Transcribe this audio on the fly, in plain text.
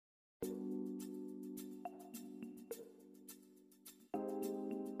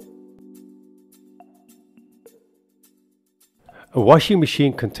A washing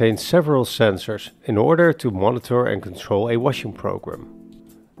machine contains several sensors in order to monitor and control a washing program.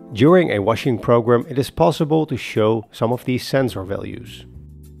 During a washing program, it is possible to show some of these sensor values.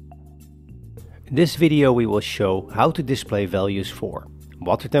 In this video we will show how to display values for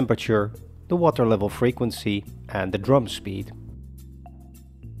water temperature, the water level frequency and the drum speed.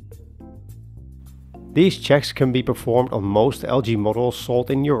 These checks can be performed on most LG models sold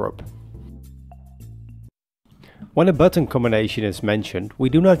in Europe. When a button combination is mentioned, we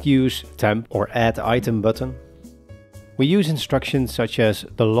do not use temp or add item button. We use instructions such as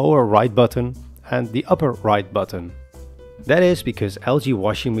the lower right button and the upper right button. That is because LG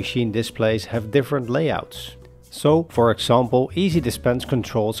washing machine displays have different layouts. So, for example, easy dispense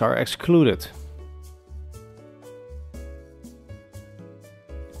controls are excluded.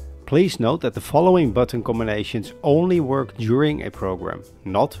 Please note that the following button combinations only work during a program,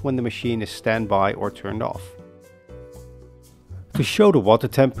 not when the machine is standby or turned off. To show the water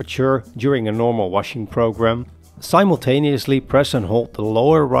temperature during a normal washing program, simultaneously press and hold the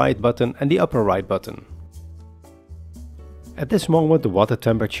lower right button and the upper right button. At this moment the water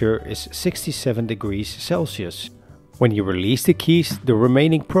temperature is 67 degrees Celsius. When you release the keys, the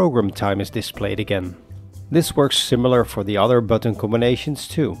remaining program time is displayed again. This works similar for the other button combinations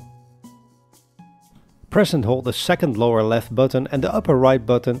too. Press and hold the second lower left button and the upper right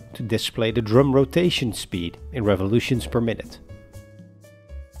button to display the drum rotation speed in revolutions per minute.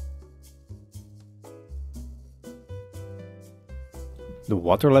 The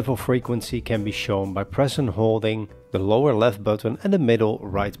water level frequency can be shown by press and holding the lower left button and the middle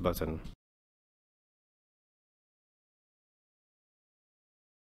right button.